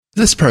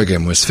This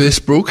program was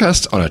first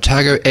broadcast on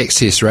Otago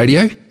Access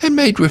Radio and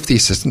made with the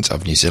assistance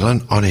of New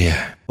Zealand On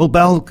Air. Well,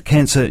 Bowel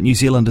Cancer New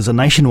Zealand is a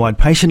nationwide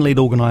patient-led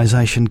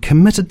organisation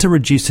committed to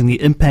reducing the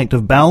impact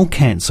of bowel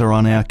cancer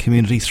on our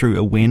community through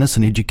awareness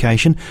and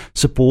education,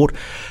 support,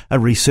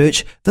 and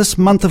research. This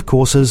month, of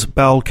course, is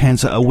Bowel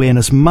Cancer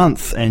Awareness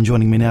Month, and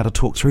joining me now to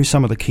talk through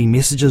some of the key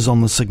messages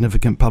on the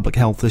significant public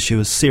health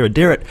issue is Sarah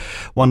Derrett,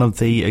 one of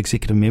the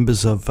executive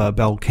members of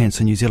Bowel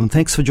Cancer New Zealand.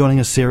 Thanks for joining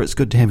us, Sarah. It's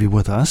good to have you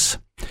with us.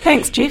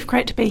 Thanks, Jeff.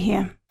 Great to be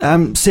here.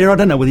 Sarah, I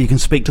don't know whether you can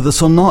speak to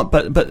this or not,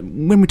 but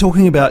when we're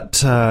talking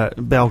about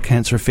bowel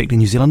cancer affecting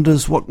New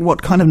Zealanders,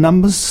 what kind of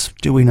numbers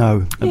do we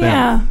know about?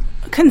 Yeah,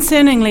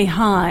 concerningly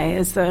high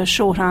is the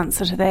short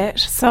answer to that.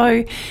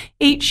 So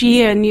each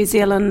year New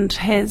Zealand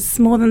has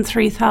more than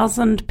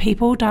 3,000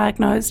 people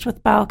diagnosed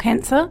with bowel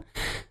cancer,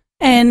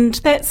 and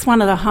that's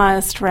one of the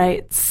highest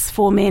rates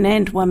for men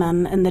and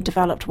women in the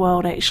developed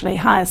world, actually.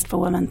 Highest for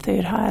women,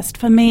 third highest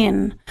for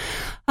men.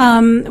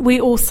 We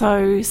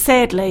also,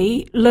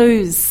 sadly,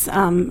 lose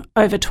over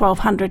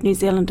 1,200 New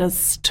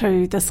Zealanders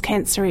to this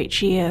cancer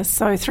each year.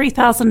 So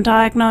 3,000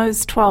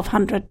 diagnosed,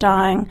 1,200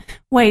 dying,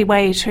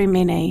 way too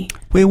many.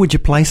 Where would you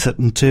place it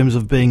in terms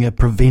of being a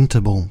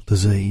preventable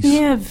disease?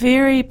 Yeah,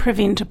 very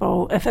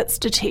preventable if it's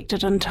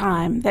detected in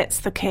time.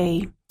 That's the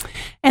key.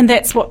 And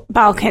that's what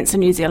Bowel Cancer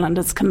New Zealand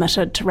is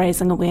committed to,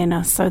 raising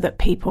awareness so that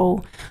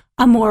people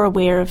are more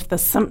aware of the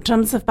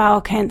symptoms of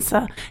bowel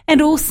cancer. And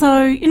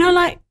also,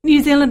 like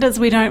New Zealanders,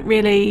 we don't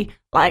really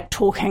like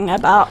talking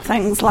about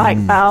things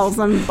like bowels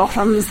and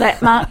bottoms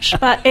that much,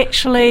 but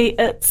actually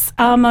it's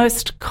our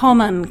most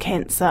common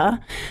cancer,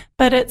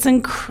 but it's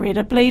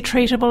incredibly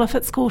treatable if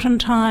it's caught in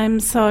time.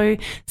 So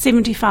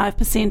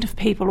 75% of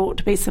people ought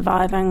to be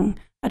surviving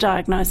a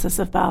diagnosis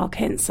of bowel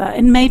cancer,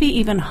 and maybe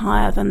even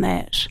higher than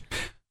that.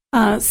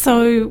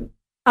 So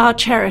our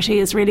charity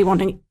is really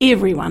wanting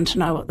everyone to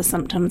know what the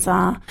symptoms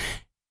are,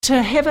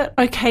 to have it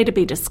okay to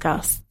be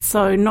discussed,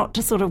 so not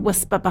to sort of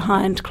whisper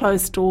behind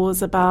closed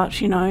doors about,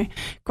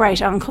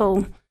 great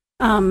uncle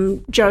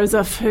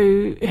Joseph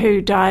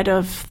who died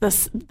of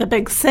the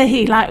big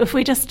C. Like if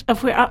we're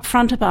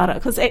upfront about it,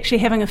 because actually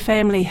having a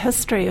family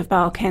history of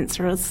bowel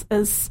cancer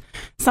is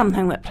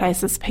something that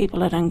places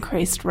people at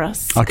increased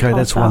risk. Okay,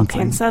 that's one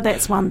thing. Cancer.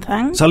 That's one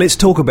thing. So let's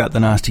talk about the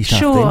nasty stuff.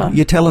 Sure. Then.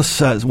 You tell us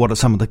what are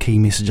some of the key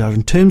messages are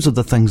in terms of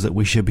the things that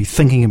we should be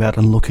thinking about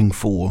and looking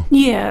for.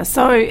 Yeah.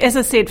 So as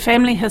I said,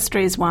 family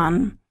history is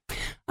one.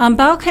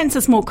 Bowel cancer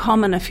is more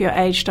common if you're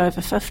aged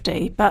over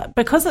 50, but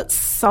because it's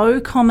so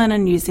common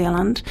in New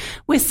Zealand,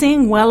 we're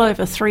seeing well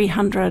over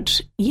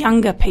 300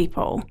 younger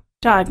people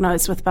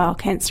diagnosed with bowel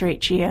cancer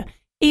each year,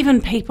 even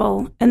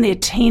people in their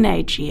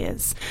teenage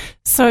years.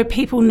 So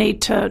people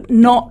need to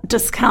not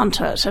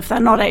discount it. If they're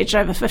not aged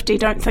over 50,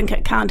 don't think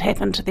it can't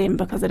happen to them,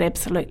 because it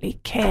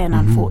absolutely can,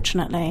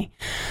 unfortunately.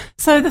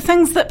 So the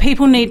things that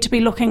people need to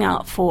be looking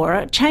out for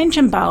are change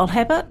in bowel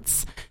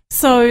habits.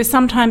 So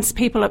sometimes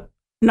people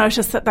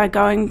notice that they're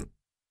going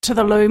to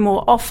the loo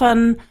more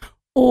often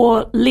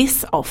or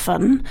less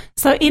often.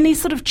 So any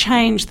sort of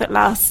change that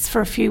lasts for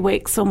a few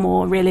weeks or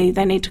more, really,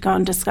 they need to go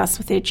and discuss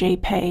with their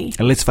GP.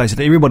 And let's face it,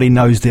 everybody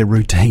knows their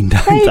routine,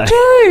 don't they? They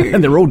do.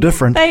 And they're all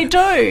different. They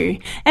do.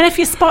 And if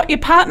you spot your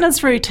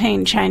partner's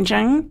routine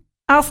changing,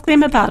 ask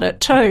them about it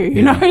too.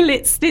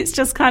 Let's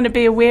just kind of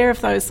be aware of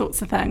those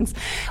sorts of things.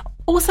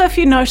 Also, if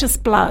you notice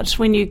blood,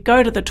 when you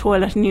go to the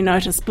toilet and you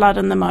notice blood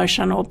in the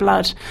motion, or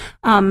blood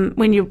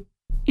when you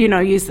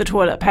use the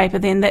toilet paper,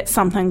 then that's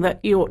something that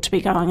you ought to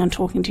be going and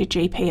talking to your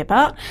GP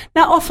about.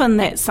 Now, often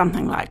that's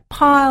something like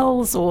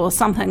piles or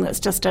something that's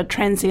just a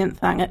transient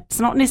thing. It's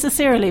not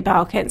necessarily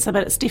bowel cancer,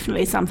 but it's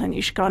definitely something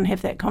you should go and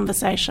have that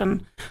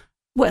conversation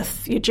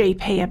with your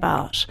GP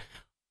about.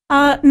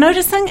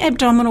 Noticing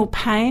abdominal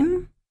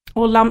pain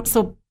or lumps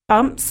or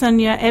bumps in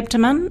your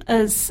abdomen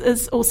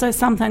is also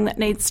something that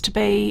needs to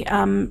be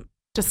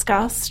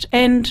discussed.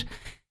 And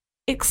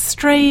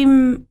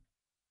extreme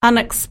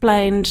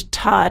unexplained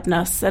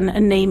tiredness and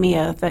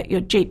anemia, that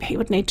your GP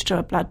would need to do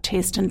a blood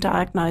test and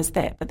diagnose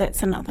that. But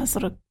that's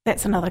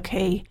another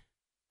key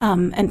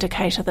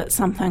indicator that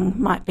something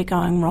might be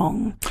going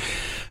wrong.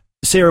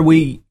 Sarah,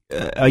 we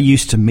are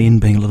used to men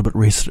being a little bit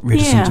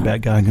reticent about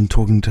going and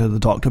talking to the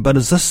doctor, but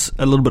is this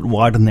a little bit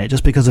wider than that,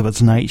 just because of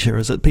its nature?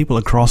 Is it people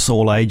across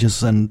all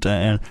ages and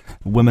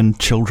women,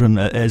 children,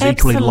 as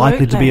equally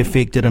likely to be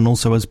affected, and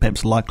also as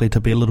perhaps likely to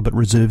be a little bit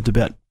reserved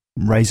about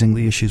raising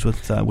the issues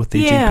with their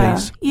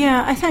GPs?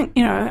 Yeah, I think,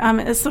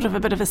 it's sort of a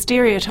bit of a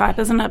stereotype,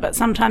 isn't it? But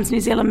sometimes New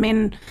Zealand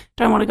men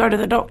don't want to go to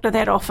the doctor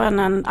that often,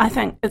 and I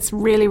think it's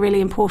really, really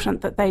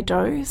important that they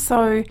do.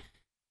 So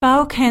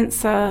bowel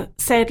cancer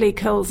sadly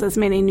kills as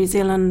many New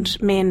Zealand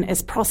men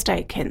as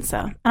prostate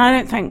cancer, and I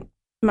don't think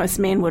most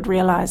men would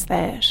realise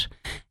that.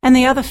 And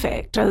the other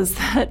fact is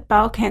that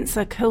bowel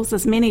cancer kills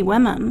as many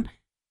women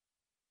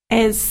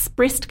as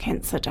breast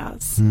cancer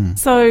does.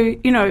 So,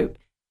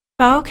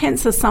 bowel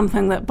cancer is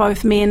something that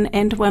both men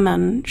and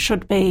women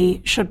should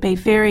be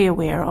very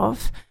aware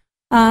of.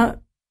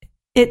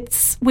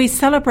 We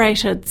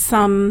celebrated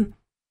some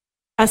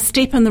a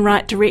step in the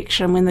right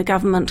direction when the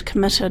government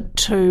committed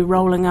to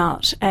rolling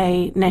out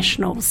a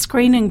national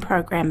screening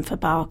program for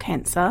bowel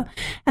cancer,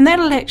 and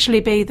that'll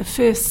actually be the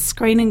first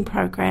screening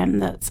program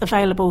that's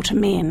available to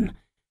men.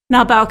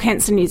 Now, Bowel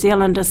Cancer New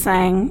Zealand is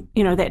saying,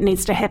 that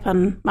needs to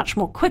happen much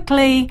more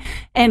quickly,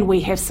 and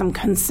we have some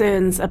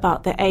concerns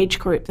about the age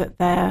group that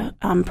they're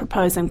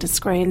proposing to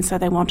screen. So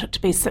they want it to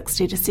be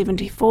 60 to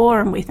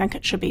 74, and we think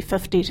it should be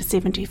 50 to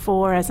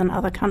 74, as in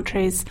other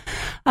countries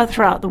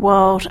throughout the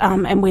world.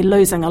 And we're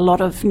losing a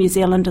lot of New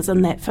Zealanders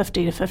in that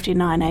 50 to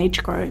 59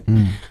 age group.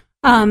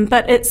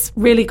 But it's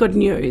really good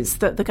news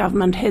that the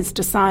government has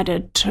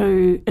decided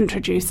to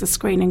introduce a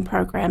screening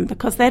program,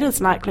 because that is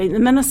likely. The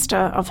Minister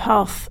of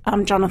Health,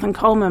 Jonathan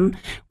Coleman,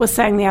 was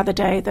saying the other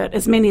day that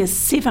as many as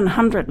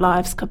 700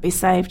 lives could be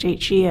saved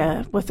each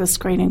year with a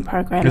screening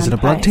program. Is it a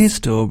blood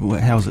test, or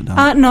how is it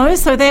done? No,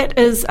 so that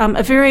is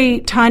a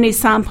very tiny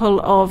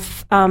sample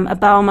of a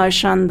bowel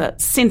motion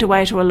that's sent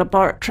away to a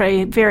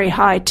laboratory, very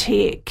high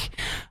tech,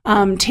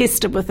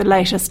 tested with the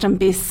latest and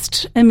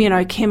best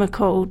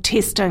immunochemical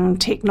testing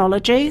technologies,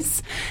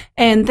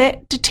 and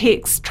that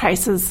detects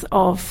traces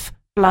of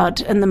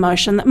blood in the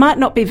motion that might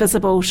not be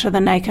visible to the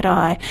naked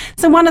eye.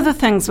 So one of the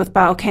things with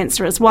bowel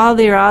cancer is, while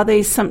there are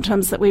these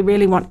symptoms that we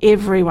really want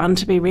everyone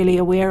to be really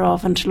aware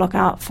of and to look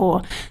out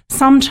for,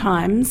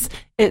 sometimes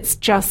it's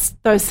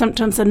just those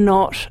symptoms are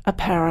not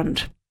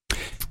apparent.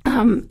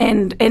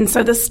 And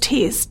so this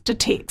test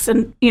detects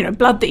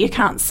blood that you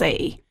can't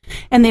see,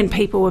 and then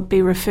people would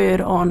be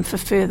referred on for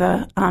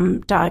further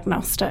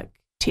diagnostic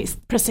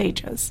test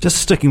procedures. Just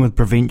sticking with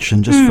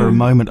prevention just for a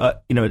moment,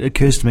 it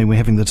occurs to me, we're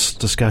having this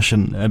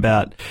discussion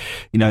about,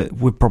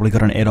 we've probably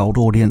got an adult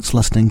audience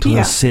listening to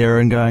this, Sarah,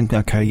 and going,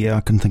 okay, yeah,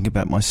 I can think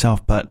about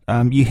myself. But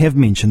you have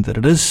mentioned that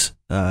it is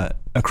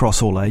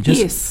across all ages.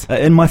 Yes.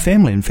 In my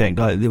family, in fact,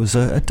 there was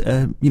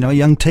a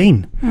young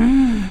teen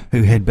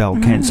who had bowel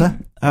cancer.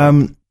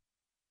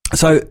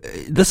 So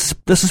this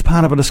is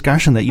part of a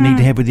discussion that you need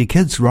to have with your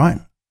kids, right?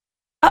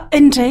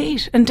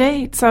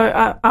 Indeed.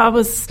 So I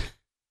was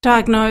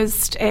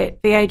diagnosed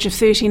at the age of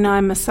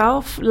 39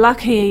 myself.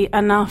 Lucky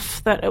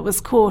enough that it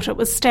was caught. It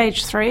was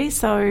stage 3,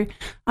 so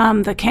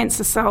the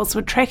cancer cells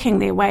were tracking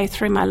their way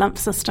through my lymph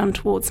system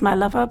towards my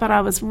liver, but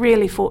I was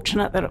really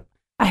fortunate that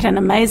I had an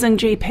amazing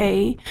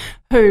GP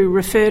who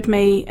referred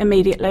me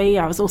immediately.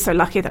 I was also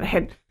lucky that I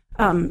had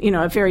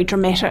a very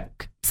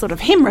dramatic sort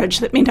of hemorrhage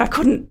that meant I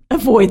couldn't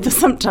avoid the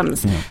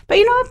symptoms. Yeah. But,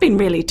 I've been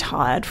really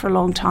tired for a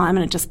long time,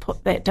 and I just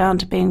put that down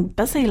to being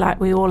busy like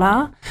we all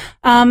are.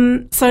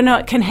 So, no,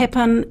 it can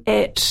happen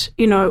at,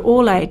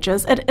 all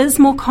ages. It is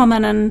more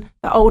common in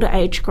the older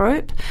age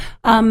group,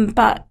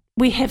 but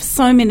we have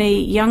so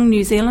many young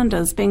New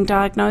Zealanders being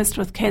diagnosed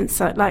with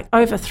cancer, like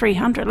over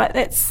 300. Like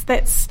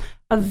that's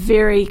a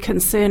very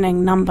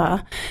concerning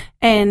number.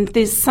 And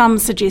there's some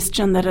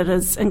suggestion that it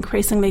is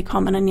increasingly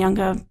common in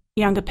younger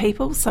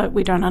people, so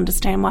we don't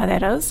understand why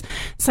that is.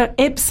 So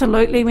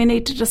absolutely we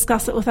need to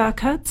discuss it with our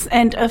kids.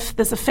 And if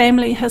there's a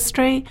family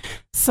history,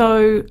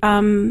 so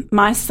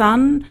my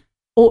son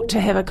ought to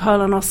have a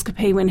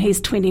colonoscopy when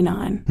he's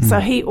 29. So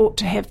he ought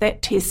to have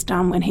that test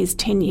done when he's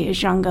 10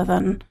 years younger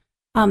than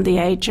the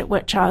age at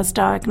which I was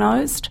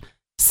diagnosed.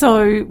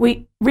 So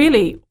we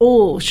really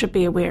all should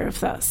be aware of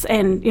this.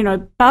 And,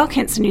 Bowel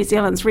Cancer New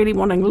Zealand's really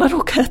wanting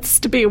little kids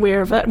to be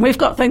aware of it. And we've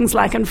got things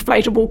like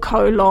inflatable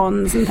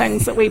colons and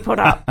things that we put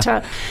up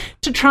to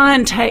try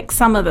and take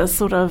some of the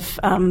sort of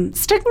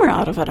stigma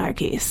out of it, I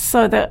guess,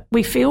 so that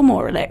we feel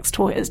more relaxed.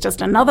 Toy is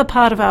just another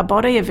part of our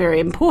body, a very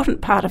important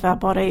part of our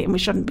body, and we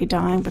shouldn't be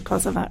dying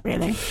because of it,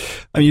 really.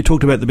 You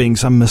talked about there being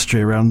some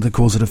mystery around the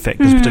causative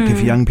factors, particularly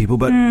for young people,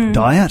 but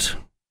diet?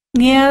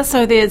 Yeah,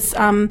 so there's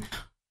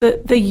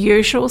the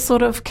usual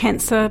sort of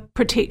cancer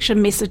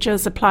protection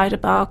messages apply to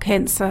bowel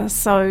cancer.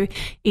 So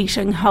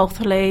eating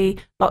healthily,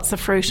 lots of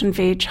fruit and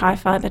veg, high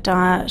fibre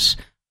diet,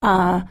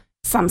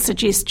 some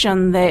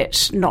suggestion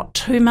that not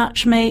too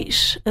much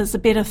meat is a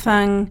better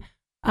thing,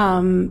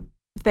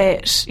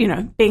 that,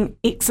 being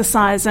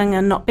exercising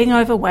and not being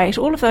overweight,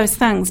 all of those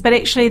things. But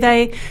actually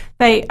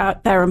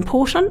they're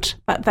important,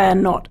 but they're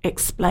not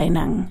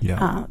explaining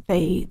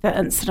the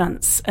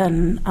incidence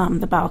in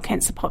the bowel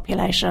cancer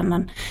population.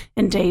 And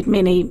indeed,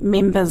 many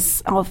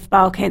members of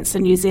Bowel Cancer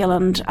New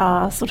Zealand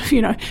are sort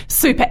of,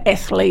 super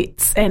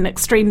athletes and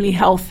extremely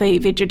healthy,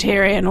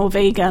 vegetarian or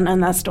vegan,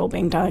 and they're still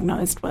being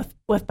diagnosed with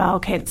bowel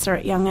cancer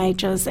at young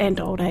ages and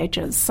old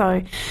ages.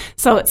 So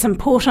it's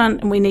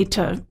important, and we need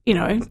to,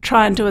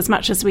 try and do as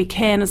much as we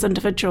can as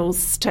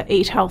individuals to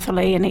eat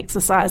healthily and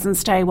exercise and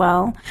stay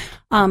well.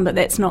 But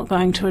that's not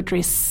going to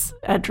address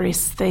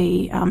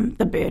the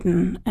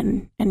burden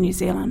in New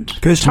Zealand.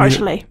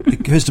 It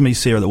occurs to me,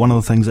 Sarah, that one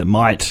of the things that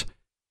might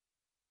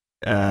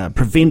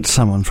prevent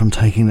someone from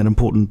taking that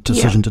important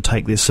decision to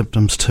take their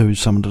symptoms to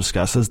someone to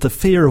discuss is the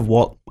fear of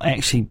what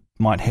actually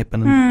might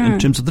happen in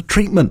terms of the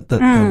treatment that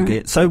they'll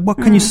get. So what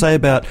can you say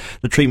about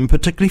the treatment,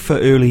 particularly for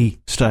early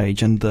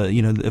stage, and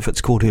if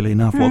it's caught early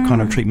enough, what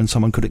kind of treatment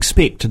someone could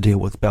expect to deal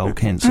with bowel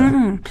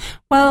cancer?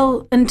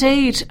 Well,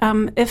 indeed,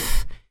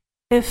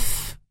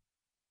 if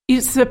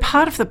So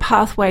part of the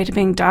pathway to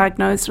being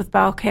diagnosed with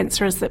bowel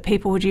cancer is that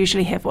people would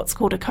usually have what's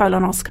called a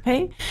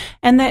colonoscopy,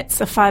 and that's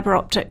a fibre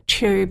optic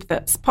tube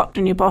that's popped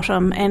in your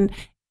bottom, and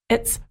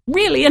it's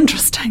really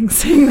interesting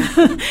seeing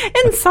the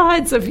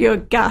insides of your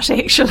gut,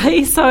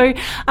 actually. So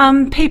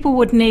people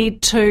would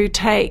need to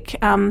take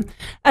a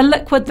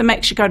liquid that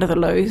makes you go to the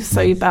loo, so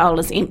your bowel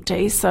is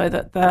empty, so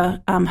that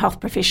the health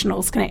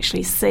professionals can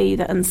actually see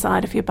the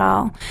inside of your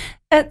bowel.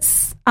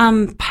 It's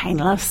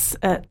painless.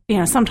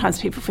 Sometimes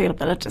people feel a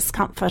bit of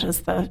discomfort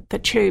as the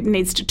tube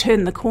needs to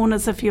turn the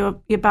corners of your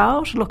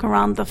bowel to look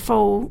around the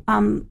full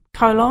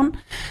colon.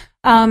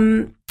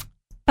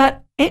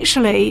 But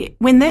actually,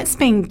 when that's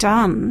being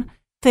done,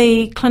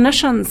 the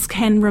clinicians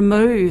can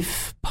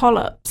remove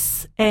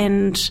polyps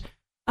and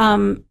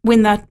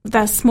when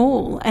they're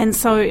small. And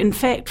so, in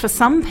fact, for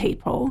some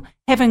people,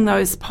 having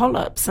those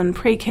polyps and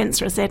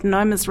precancerous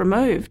adenomas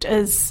removed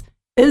is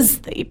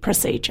the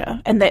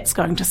procedure, and that's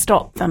going to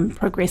stop them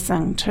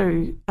progressing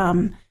to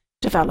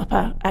develop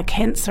a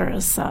cancer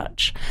as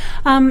such.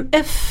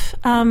 If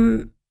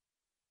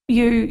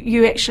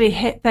you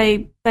actually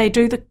they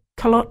do the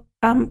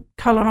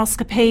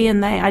colonoscopy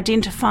and they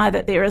identify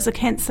that there is a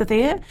cancer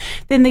there,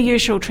 then the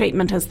usual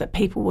treatment is that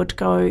people would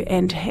go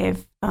and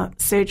have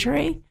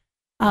surgery,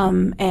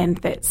 and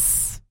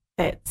that's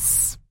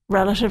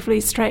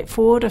relatively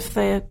straightforward. If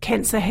the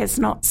cancer has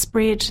not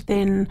spread,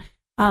 then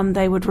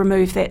they would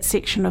remove that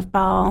section of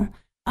bowel.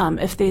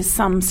 If there's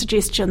some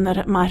suggestion that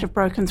it might have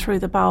broken through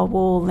the bowel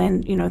wall,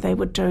 then they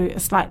would do a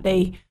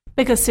slightly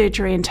bigger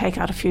surgery and take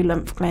out a few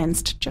lymph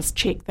glands to just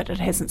check that it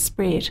hasn't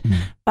spread.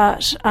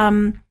 But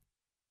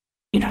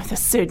the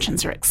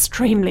surgeons are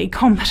extremely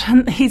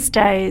competent these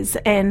days,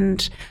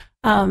 and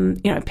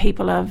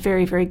people are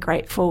very, very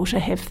grateful to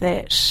have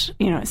that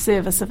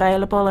service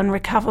available and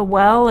recover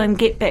well and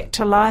get back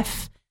to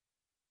life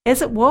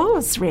as it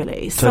was,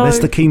 really. So that's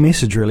the key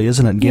message, really,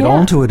 isn't it? Get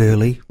onto it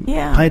early.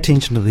 Yeah. Pay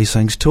attention to these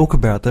things. Talk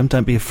about them.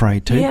 Don't be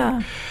afraid to.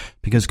 Yeah.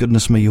 Because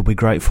goodness me, you'll be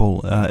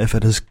grateful if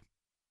it is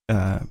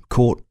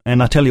caught.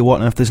 And I tell you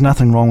what, if there's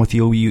nothing wrong with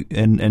you,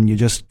 and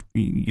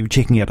you're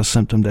checking out a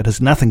symptom that has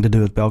nothing to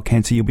do with bowel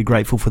cancer, you'll be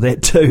grateful for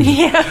that too.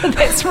 Yeah,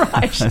 that's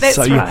right. That's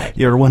so right.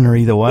 You're a winner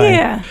either way.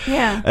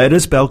 Yeah. It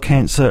is Bowel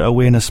Cancer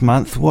Awareness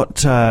Month.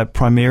 What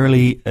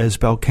primarily is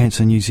Bowel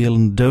Cancer New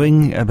Zealand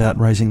doing about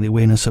raising the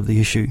awareness of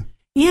the issue?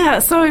 Yeah,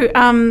 so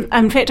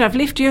in fact, I've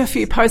left you a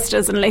few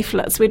posters and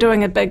leaflets. We're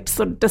doing a big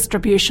sort of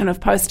distribution of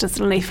posters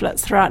and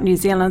leaflets throughout New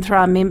Zealand through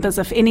our members.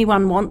 If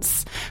anyone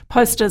wants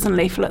posters and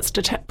leaflets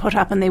to put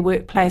up in their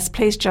workplace,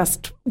 please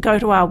just go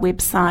to our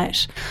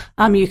website.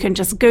 You can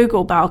just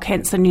Google Bowel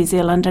Cancer New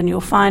Zealand and you'll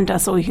find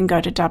us, or you can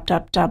go to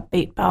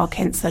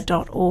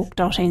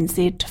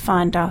www.beatbowelcancer.org.nz to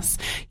find us.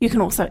 You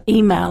can also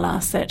email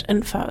us at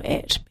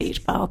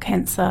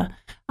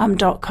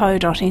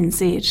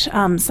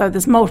info@beatbowelcancer.org.nz. So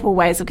there's multiple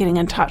ways of getting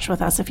in touch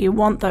with us. If you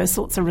want those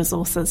sorts of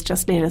resources,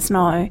 just let us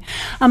know.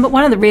 But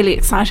one of the really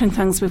exciting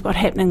things we've got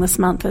happening this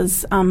month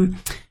is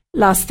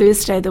last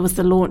Thursday there was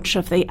the launch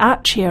of the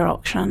Art Chair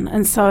auction,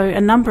 and so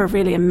a number of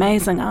really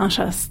amazing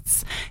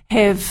artists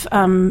have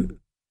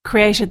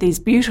created these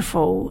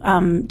beautiful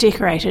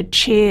decorated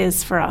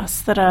chairs for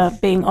us that are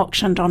being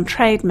auctioned on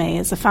Trade Me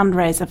as a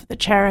fundraiser for the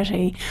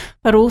charity,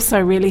 but also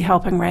really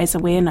helping raise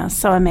awareness.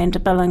 So Amanda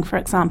Billing, for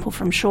example,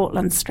 from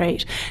Shortland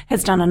Street,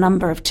 has done a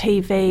number of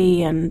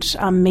TV and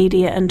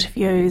media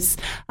interviews.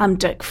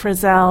 Dick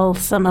Frizzell,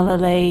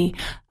 similarly,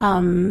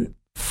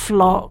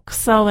 Flock,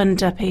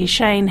 Serendipity,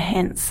 Shane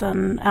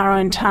Hanson, our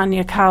own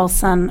Tanya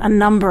Carlson, a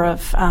number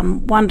of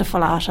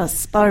wonderful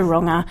artists, Bo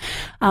Runga,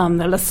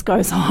 the list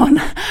goes on,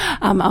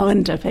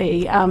 Owen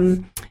Dippy,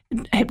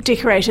 have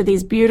decorated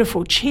these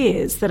beautiful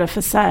chairs that are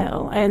for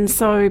sale. And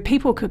so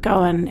people could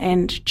go in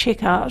and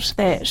check out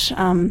that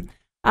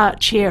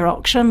Art Chair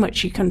auction,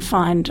 which you can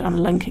find on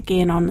a link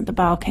again on the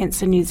Bowel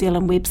Cancer New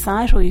Zealand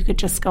website, or you could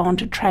just go on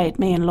to Trade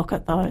Me and look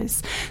at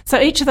those. So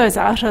each of those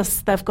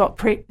artists, they've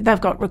got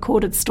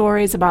recorded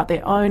stories about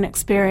their own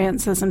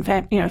experiences and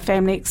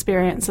family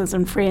experiences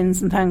and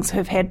friends and things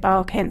who've had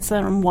bowel cancer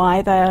and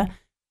why they're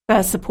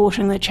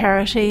supporting the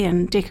charity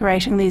and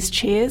decorating these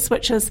chairs,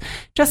 which is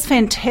just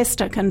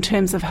fantastic in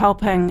terms of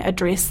helping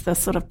address the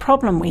sort of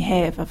problem we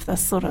have of this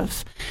sort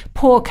of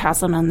poor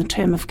cousin in the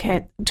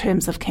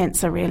terms of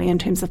cancer, really, in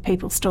terms of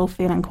people still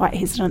feeling quite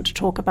hesitant to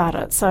talk about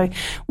it. So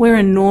we're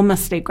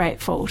enormously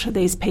grateful to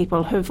these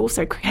people who've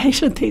also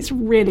created these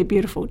really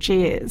beautiful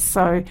chairs.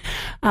 So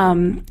go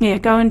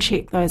and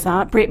check those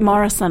out. Brett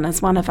Morrison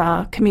is one of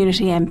our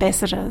community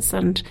ambassadors,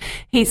 and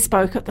he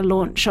spoke at the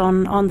launch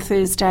on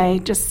Thursday,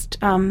 just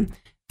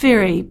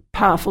very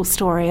powerful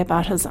story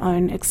about his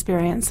own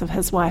experience of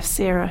his wife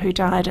Sarah, who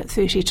died at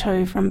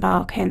 32 from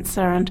bowel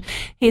cancer, and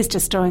he's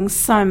just doing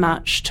so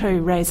much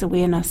to raise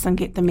awareness and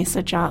get the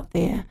message out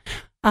there.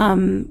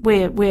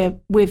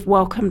 We've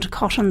welcomed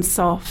Cotton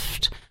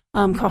Soft,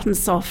 Cotton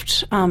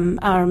Soft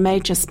are a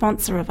major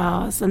sponsor of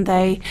ours, and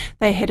they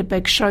had a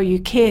big Show You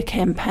Care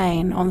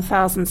campaign on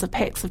thousands of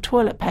packs of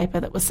toilet paper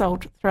that were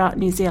sold throughout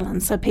New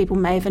Zealand. So people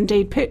may have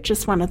indeed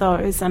purchased one of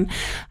those, and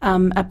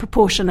a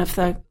proportion of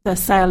the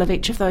sale of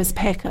each of those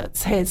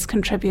packets has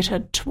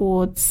contributed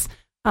towards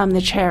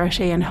the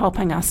charity and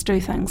helping us do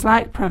things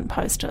like print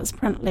posters,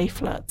 print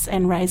leaflets,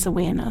 and raise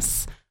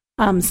awareness.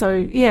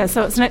 So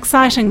it's an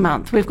exciting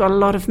month. We've got a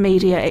lot of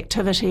media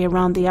activity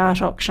around the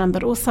art auction,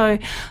 but also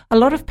a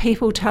lot of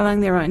people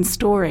telling their own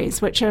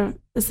stories, which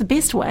is the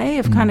best way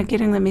of kind of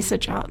getting the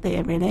message out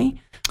there,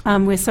 really.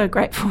 We're so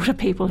grateful to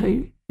people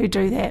who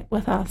do that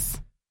with us.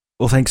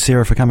 Well, thanks,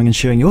 Sarah, for coming and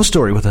sharing your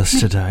story with us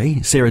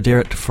today. Sarah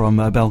Derritt from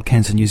Bowel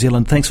Cancer New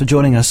Zealand. Thanks for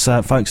joining us,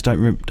 folks.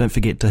 Don't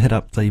forget to hit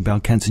up the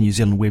Bowel Cancer New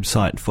Zealand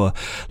website for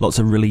lots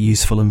of really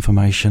useful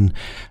information,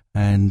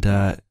 and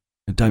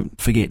don't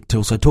forget to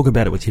also talk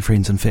about it with your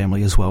friends and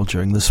family as well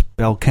during this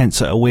Bowel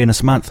Cancer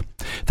Awareness Month.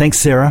 Thanks,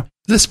 Sarah.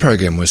 This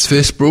program was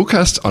first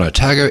broadcast on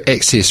Otago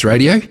Access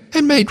Radio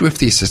and made with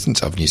the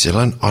assistance of New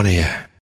Zealand On Air.